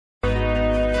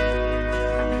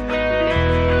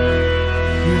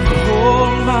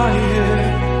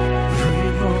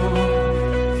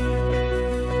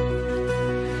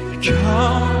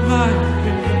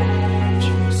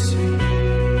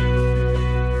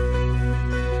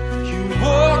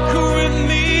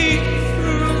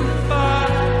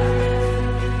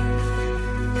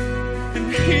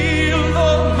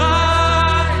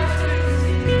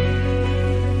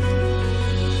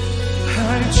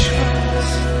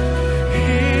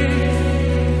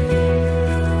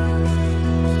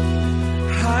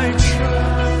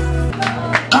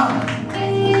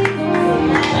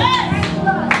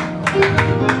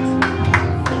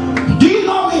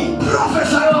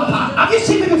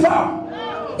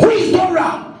Dora. Who is Dora?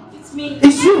 It's me.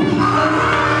 It's you. Yes,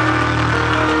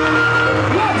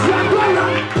 you are Dora.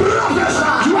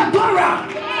 Professor, you are Dora.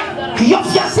 Your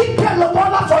fiancé paid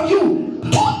Lobola for you.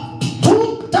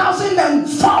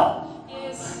 2004.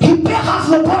 Yes. He paid half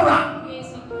Lobola. Yes.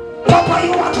 Papa,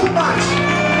 you are too much.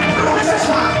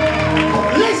 Professor,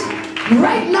 listen.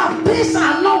 Right now, things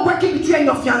are not working between you and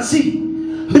your fiancé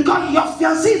because your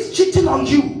fiancé is cheating on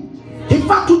you. In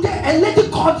fact, today a lady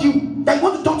called you that you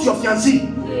want to talk to your fiancé.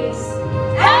 Yes.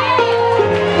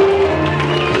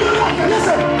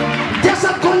 Listen, there's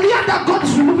a Goliath that God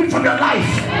is removing from your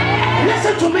life.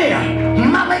 Listen to me.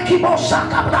 Malekibo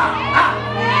Shakabra.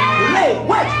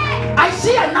 Wait. I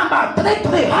see a number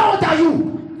 33. How old are you?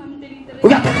 I'm 33.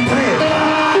 We are 33.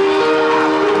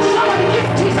 Somebody give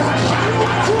Jesus a shout.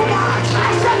 Too much. I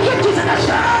said give Jesus a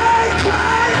shout.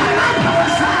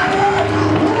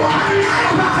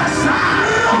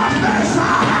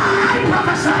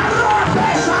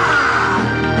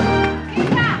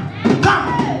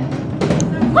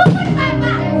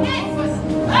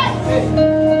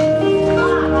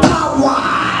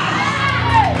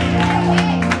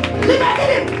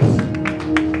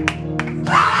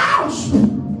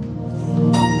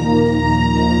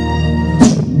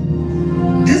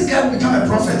 This guy will become a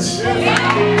prophet.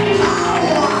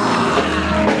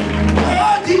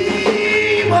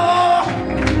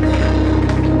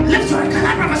 Lift your hand. Can I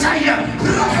prophesy here?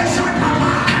 Prophesy,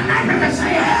 Papa. Can I prophesy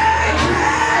here?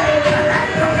 Can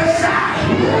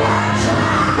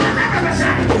I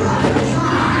prophesy?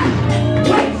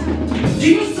 Wait. Do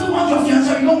you still want your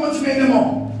fiancé? You don't want me anymore?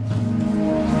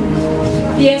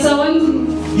 Yes, I want to.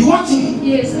 You want him?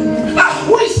 Yes.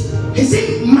 Who is it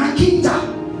Makinta?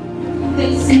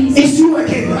 It's you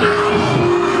again.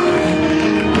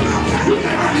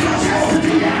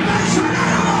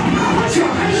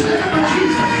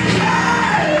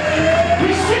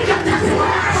 Receive your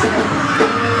testimony.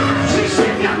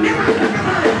 Receive your miracle.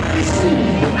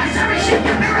 I said receive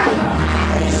your miracle.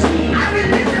 I will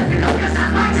live the because I'm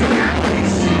not here.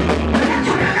 Let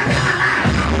your miracle come alive.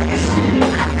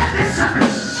 After this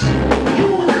service, you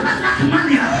will never lack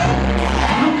money.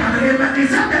 Look at the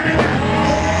representative.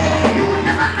 You will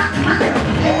never lack money.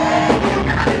 You will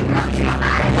never be broke in your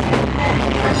life.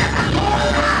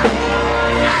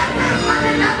 Every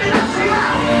money that belongs to you,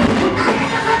 you can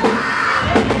never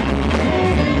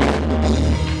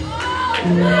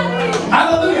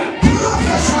Hallelujah.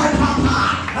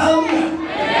 Hallelujah.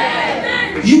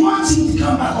 You want him to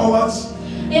come back or what?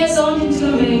 Yes, I want him to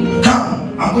come back.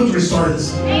 Come. I'm going to restore it.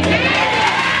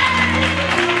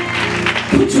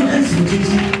 Put your hands in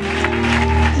Jesus.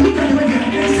 Look at the way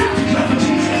you're exact to clap for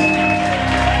Jesus.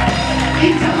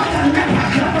 If you're not a leper,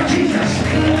 clap for Jesus.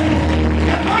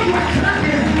 The more you are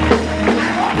clapping, I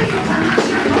open your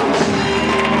financial doors.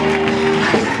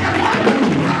 I said the more you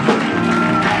clap,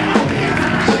 I open your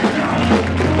financial doors.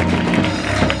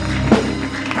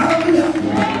 Hallelujah.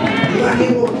 You are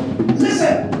able.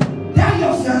 Listen, tell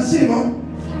your fiancé, no?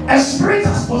 A spirit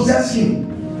has possessed him.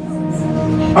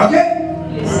 Okay?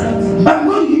 But I'm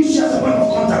going to use you as a point of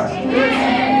contact.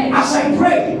 As I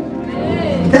pray,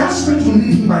 that spirit will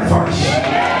leave him by force.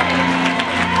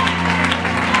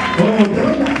 Oh, the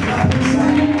way that clap is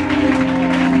like.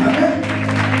 Okay?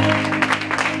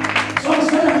 So I'm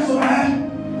spreading hands on my head.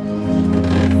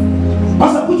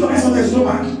 Pastor, put your hands on the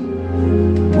stomach.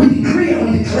 We decree and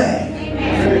we declare.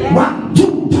 1, 2,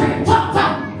 3, 4, 5.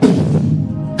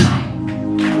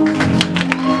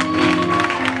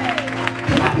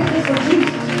 Clap your hands for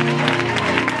Jesus.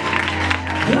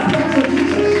 Clap your hands for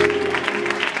Jesus.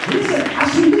 Listen, as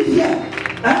you live here,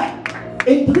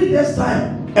 in 3 days' time,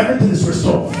 everything is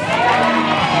restored.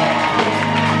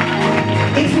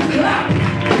 If you clap,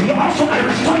 you also may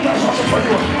restore yours also for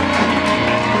you.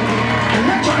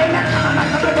 Let your amen come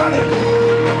alive, everybody.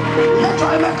 Let your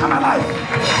amen come alive.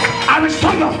 I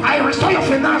restore your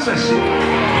finances. I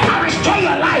restore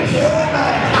your life.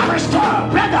 I restore,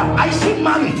 brother. I see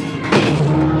money.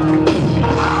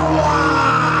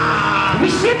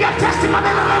 Receive your testimony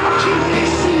in the name of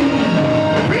Jesus.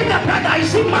 Bring the brother. I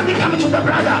see money coming to the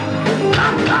brother.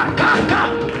 Come.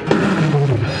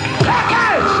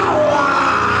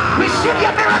 Receive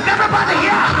your miracle, everybody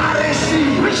here.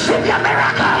 Receive your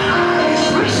miracle.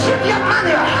 Receive your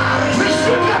money.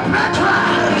 Receive your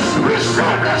breakthrough.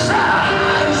 Receive this.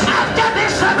 After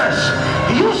this service,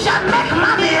 you shall make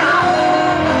money.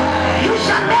 You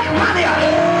shall make money.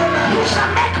 You shall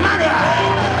make money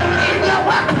in your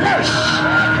workplace,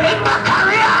 in your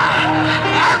career.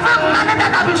 Every money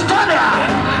that I've been stolen.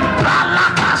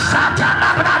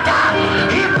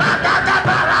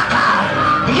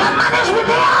 Your money is with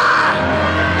you.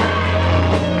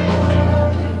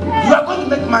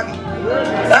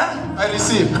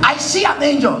 see an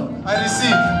angel. I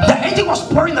receive. The angel was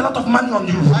pouring a lot of money on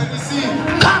you. I receive.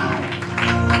 Come.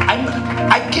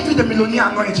 I give you the millionaire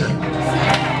anointing.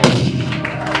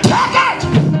 Take it.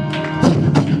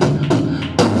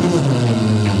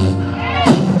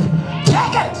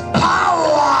 Take it.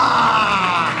 Power.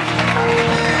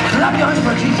 Clap your hands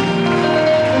for Jesus.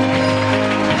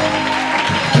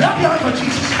 Clap your hands for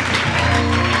Jesus.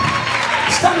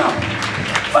 Stand up.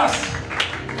 Fast.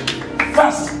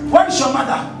 Fast. Where is your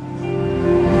mother?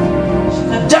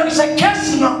 There is a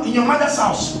curse in your mother's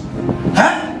house.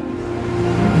 Huh?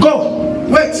 Go.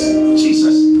 Wait.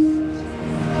 Jesus.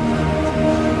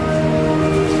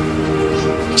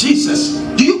 Jesus.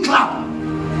 Do you clap?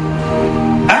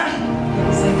 Huh?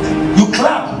 You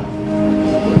clap.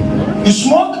 You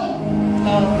smoke?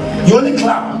 You only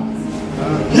clap.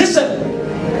 Listen.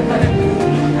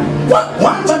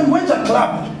 One time you went to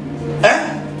clap.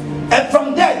 And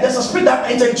from there, there's a spirit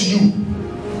that entered into you.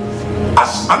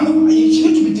 As you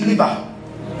need to be delivered.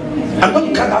 I'm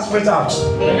going to cut that spirit out.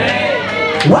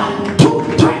 1, 2,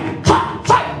 3, 4,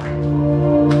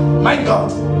 5. My God.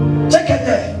 Take it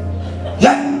there.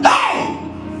 Yeah. Hey!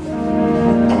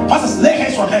 Pastors, lay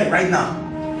hands on her right now.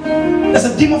 There's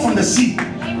a demon from the sea.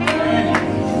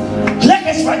 Lay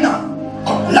hands right now.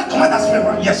 Let command that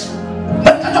spirit. Yes.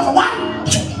 But count off for 1,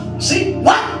 2. See?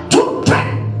 1, 2, 3.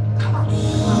 Come on.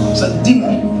 It's a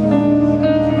demon.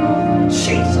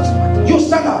 Jesus. You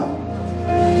stand up.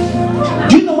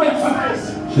 Do you know where your father is?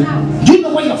 Do you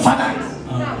know where your father is?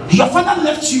 Your father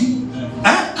left you.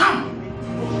 Come.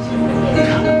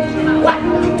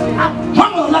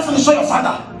 When was the last time you saw your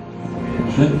father?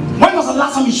 When was the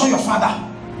last time you saw your father?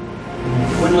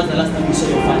 When was the last time you saw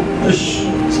your father?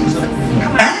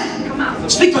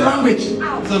 Speak the language.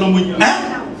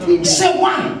 Say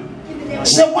 1.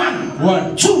 Say 1.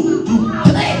 1, 2, 3, 4.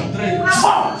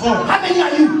 How many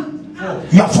are you?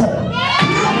 You are 4.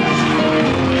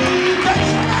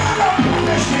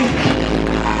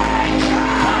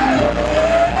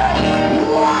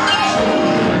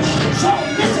 So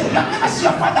listen, you have never seen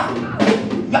your father.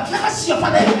 You have never seen your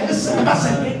father in this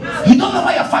person. You don't know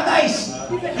where your father is.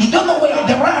 You don't know where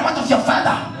the whereabouts of your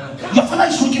father. Your father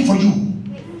is looking for you.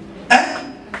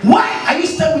 Why are you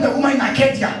staying with a woman in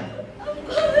Arcadia?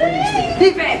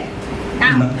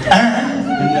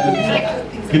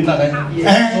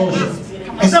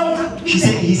 Is that what He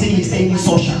said he's staying in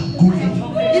social. you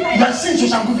are saying?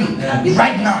 Social movie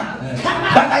right now.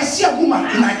 But I see a woman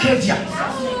in Arcadia.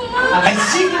 I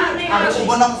see.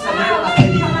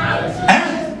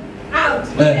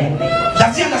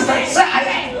 Does he understand? Say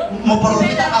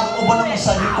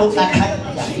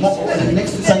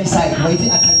next to sunny side.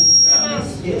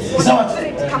 is that what? He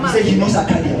said he knows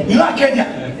Arcadia. You know Arcadia?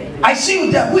 I see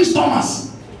you there. Who is Thomas?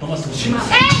 You are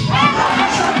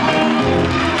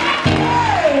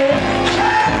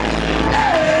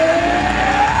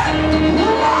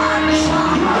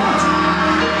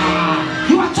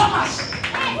Thomas.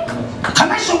 Can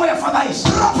I show where your father is?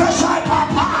 Prophesy,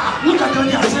 Papa. Look at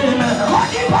Johnny and say amen.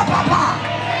 Papa.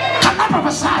 Can I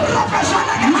prophesy?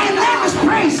 My name is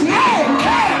Praise.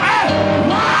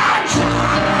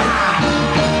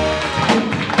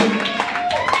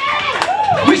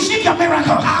 Receive your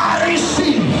miracle. I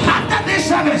receive. After this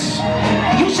service,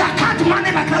 you shall count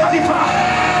money like never before.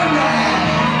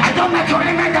 I don't make your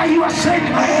amen that you are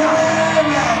saying right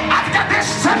now. After this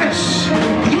service,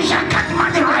 you shall count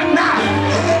money right now.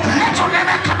 Let your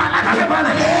name come alive,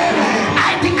 everybody.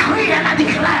 I decree and I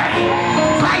declare,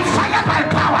 by fire, by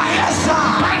power,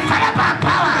 by fire, by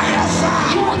power,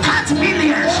 you will count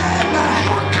millions.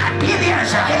 You will count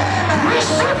billions.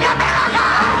 Receive your miracle.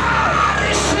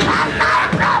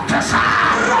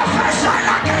 Prophesy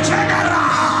like a general.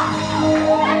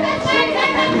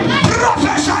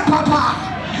 Prophesy, Papa.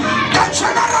 The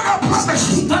general of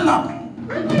prophecy. Stand up.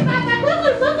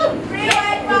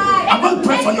 I'm going to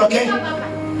pray for you, okay?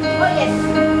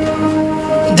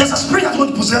 There's a spirit that's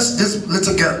going to possess this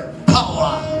little girl.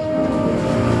 Power.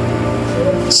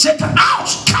 Satan,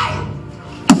 ouch!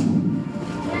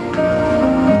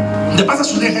 The pastor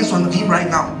should lay hands on him right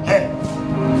now. Hey,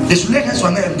 they should lay hands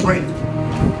on her and pray.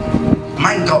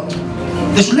 My God,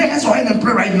 they should lay hands on her and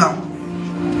pray right now.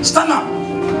 Stand up.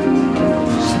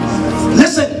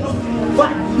 Listen,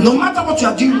 no matter what you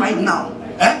are doing right now,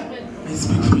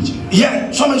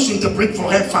 yeah, someone should interpret for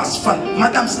her fast.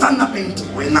 Madam, stand up and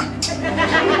pray now.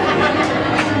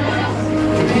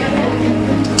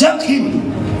 Tell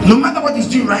him, no matter what he's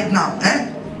doing right now,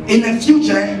 in the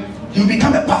future, you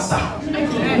become a pastor.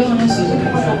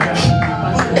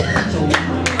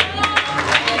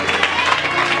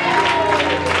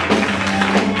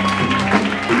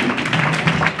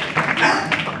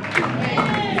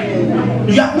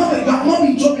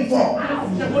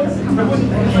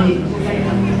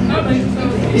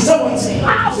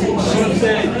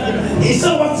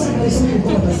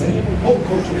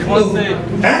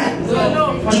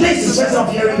 Today is his first time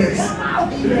hearing this.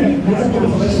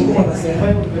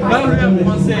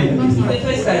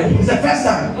 It's the first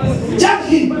time. Tell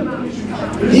him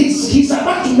he's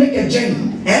about to make a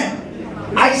journey.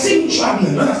 I see him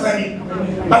traveling, you understand me?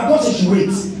 But God says you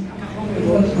wait.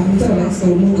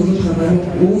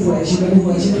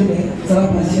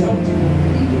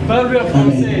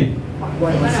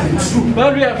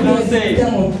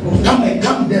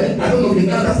 Come there. I don't know, they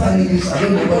can't understand English. I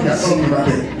don't know what they're saying about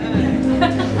it.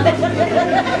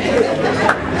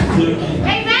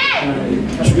 Amen.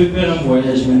 Tu peux faire un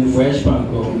voyage, mais ne voyage pas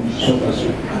encore. Sois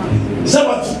patient. Say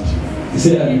what?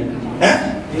 Say amen.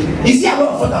 Is he aware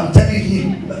of what I'm telling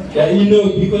him? Yeah, you know,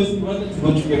 because he wanted to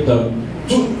go to Cape Town.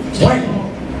 Why?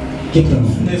 Cape Town.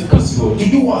 It's possible. To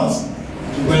do what?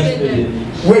 To go and stay.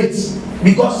 Wait,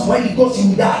 because when he goes, he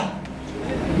will die.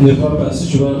 Ne va pas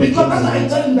si tu vas. Because as I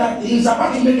tell him that he's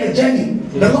about to make a journey,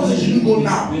 the Lord says you go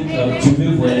now. Tu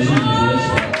veux voyager, ne voyage pas.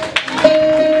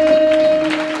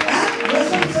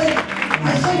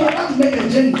 I said you're about to make a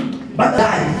journey, but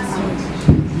die.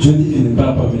 Je dis qu'il ne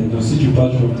part pas maintenant. Si tu pars,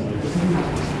 tu vas mourir.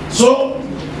 So,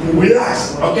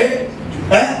 relax, okay?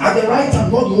 At the right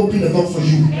time, God will open the door for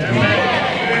you.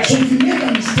 So if you make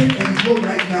a mistake and you go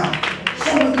right now,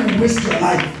 somebody will waste your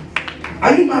life.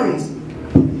 Are you married?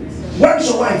 Where is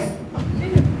your wife?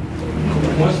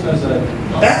 Moi, je fais ça.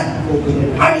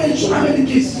 How many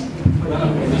kids?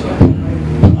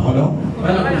 Pardon?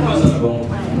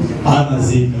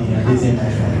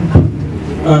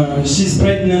 She's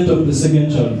pregnant of the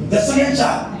second child. The second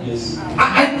child. Yes.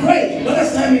 I pray, you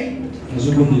understand me?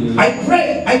 I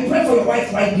pray for your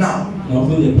wife right now.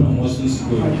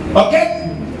 Okay?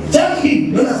 Tell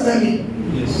him, you understand me?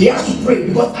 Yes. He has to pray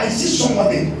because I see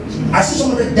somebody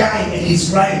dying and he's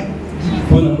crying.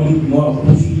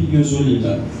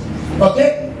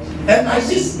 Okay? And I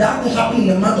see that happening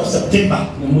in the month of September.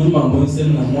 You know what I'm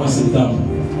saying?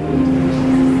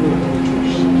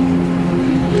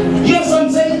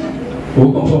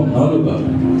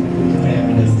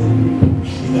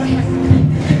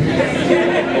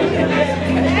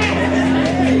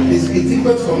 It's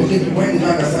difficult to communicate when you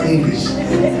don't understand English.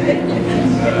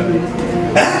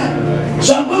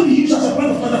 So I'm going to use as a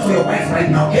point of contact for your wife right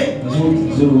now, okay?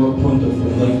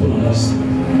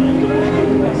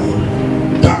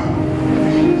 Come.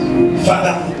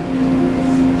 Father.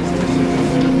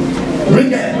 Bring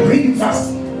him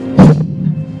fast.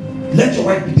 Let your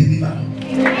wife be delivered.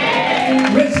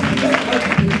 Raise him, let your wife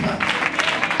be delivered.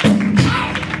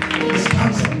 It's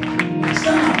cancer.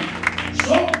 Stand up.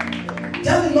 So,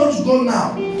 tell him not to go now.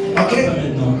 Okay?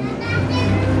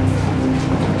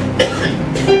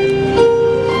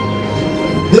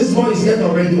 This boy is here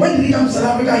already. When did he come to South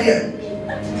Africa here?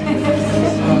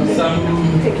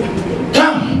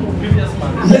 Come.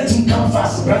 Let him come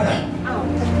fast, brother.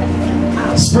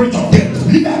 Spirit of death.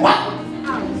 Leave that one.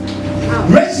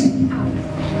 Raise him.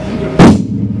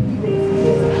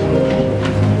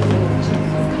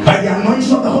 By the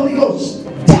anointing of the Holy Ghost.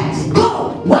 Let's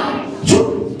go. 1,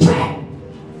 2, 3.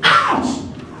 Out.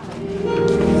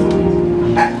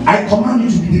 I command you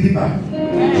to be delivered.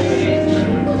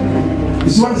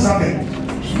 This is what is happening.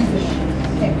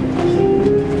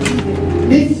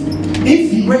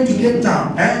 If he went to Cape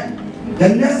Town, the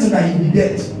next thing that he will be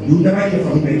dead, you will never hear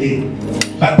from him again.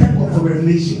 But thank God for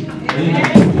revelation.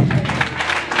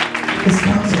 It's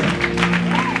cancer.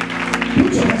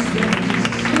 Put your hands together,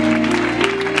 Jesus.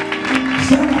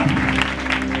 Stand up.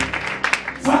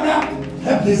 Father,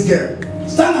 help this girl.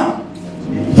 Stand up.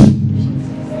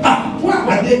 What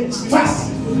are they? Fast.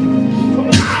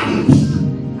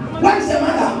 What is the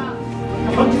matter?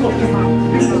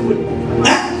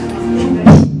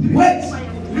 Wait.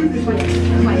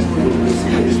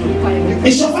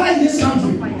 Is your father in this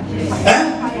country?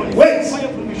 Wait.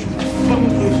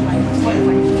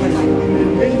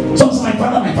 Some say my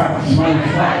father.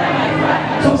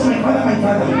 Some say my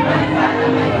father.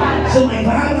 So my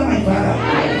father.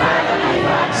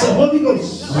 So Holy Ghost,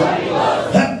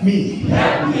 help me.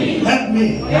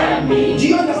 Do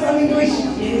you understand English?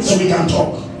 So we can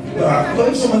talk. But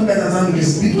if someone doesn't understand English,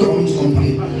 speak going to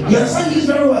complain. You understand English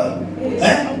very well?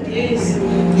 Yes.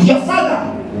 Your father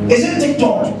is in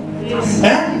TikTok. Yes.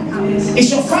 Is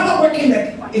your father working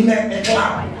in a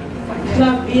club?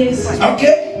 Club, yes.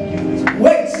 Okay.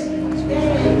 Wait.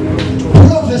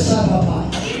 Professor Papa.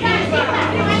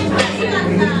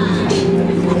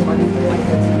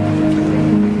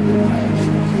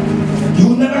 You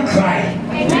will never cry.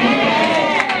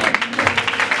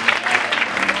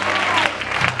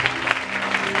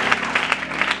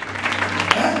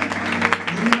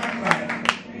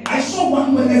 I saw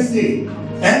one Wednesday.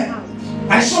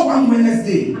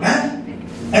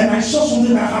 and I saw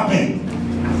something that happened.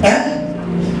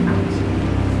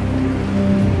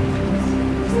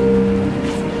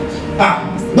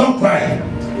 Don't cry.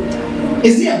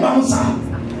 Is he a bouncer?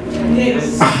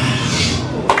 Yes.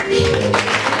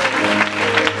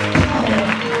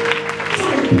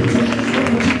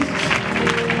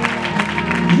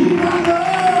 You are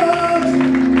Lord.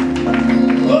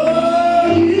 Oh,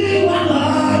 you are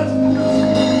Lord.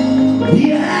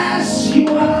 Yes, you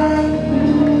are.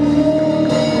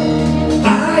 I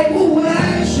will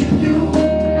worship you.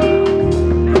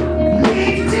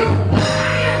 Lift you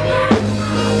higher.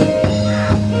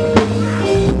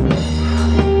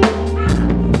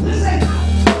 Listen,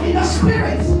 in the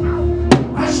spirit,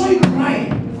 I saw you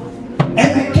crying, and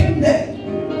I came there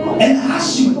and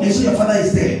asked you, and so your father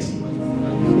is dead.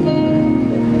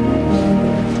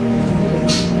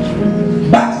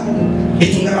 But it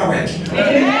will never work.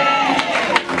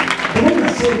 The moment I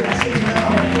saw it, I said it will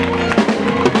never work.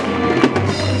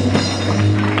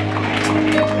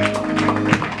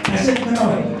 I said it will never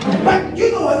work. But you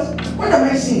know what? What am I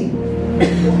seeing?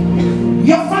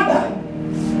 Your father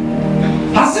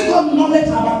has he got knowledge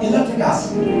about electricals?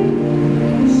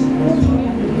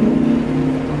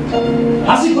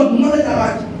 Has he got knowledge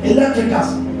about electricals?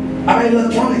 About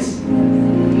electronics?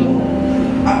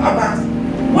 About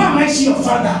why am I seeing your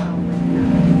father?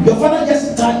 Your father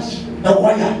just touched a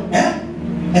wire,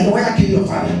 and the wire killed your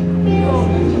father.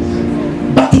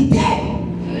 But today,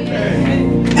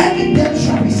 every death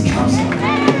trap is cancelled.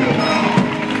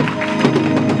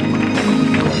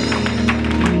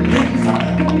 Thank you,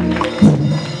 Father.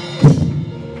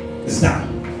 It's done.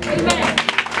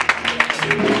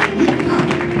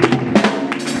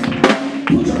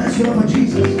 Put your hands together for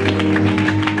Jesus.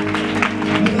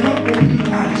 May the Lord open your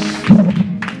eyes.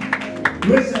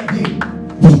 Raise your again.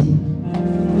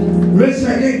 Raise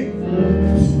your again.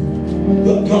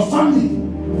 Your family.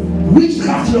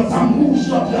 Witchcraft your family. Who will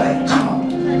stop your life? Come on.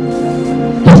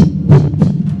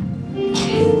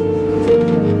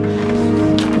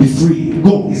 Be free.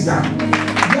 Go. It's done.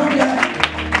 Down there.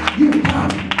 You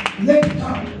come. Let it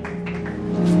come.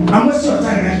 I'm wasting your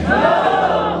time, man.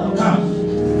 Come.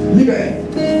 Leave it.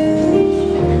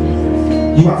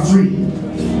 You are free.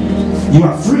 You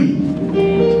are free.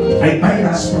 I bind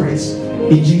that spirit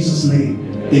in Jesus' name.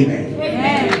 Amen.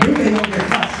 Bring them up there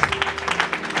fast.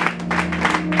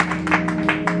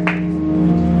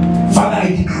 Father, I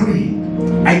decree,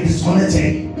 I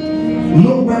disconnected.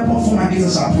 No weapon formed against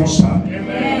us shall prosper.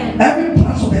 Every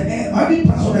plan of the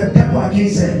devil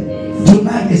against it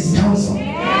tonight is counsel.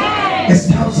 It's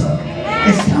counsel.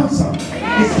 It's counsel.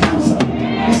 It's counsel.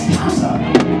 It's counsel.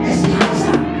 It's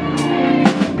counsel.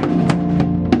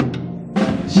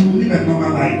 She will live a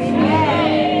normal life.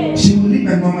 She will live a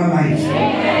normal life.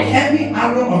 Every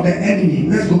arrow of the enemy,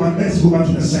 let's go back to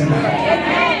the center.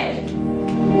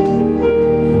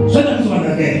 So that is what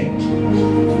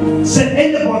again. Said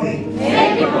anybody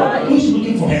who's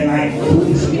looking for her life, let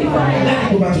me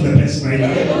go back to the person right now.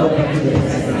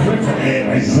 Pray for her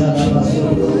right now.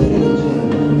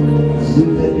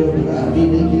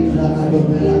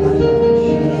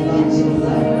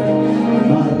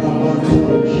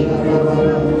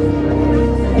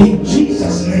 In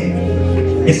Jesus' name,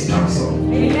 it's cancelled.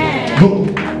 Go.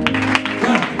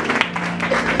 Come.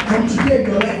 From today,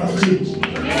 your life has changed.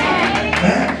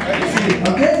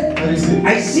 Okay?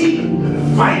 I see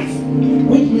 5,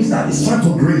 which means that it's time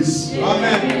for grace.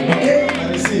 Amen. Okay? I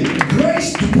receive.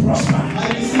 Grace to prosper. I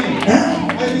receive.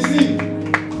 I receive.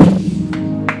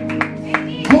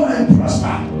 Go and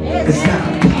prosper. It's done.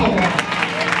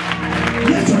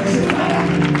 Lift your hands and Father.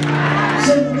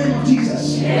 Say in the name of Jesus.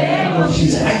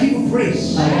 I give you praise.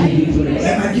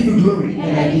 And I give you glory.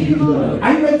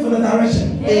 Are you ready for the direction?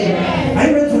 Are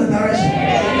you ready for the direction?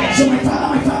 So my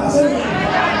Father,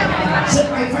 say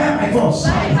my fire, my force. So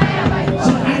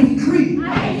I decree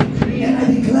and I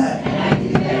declare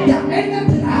that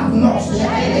anything I have lost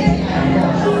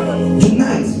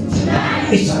tonight,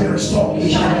 it shall be restored.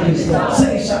 Say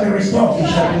it shall be restored.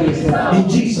 In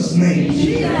Jesus' name.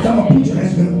 Come on, put your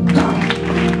hands together. Come.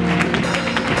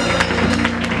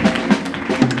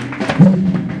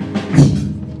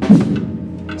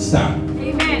 Stop.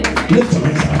 Lift your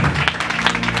hands up.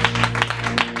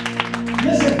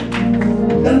 Listen,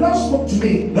 the Lord spoke to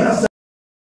me when I said,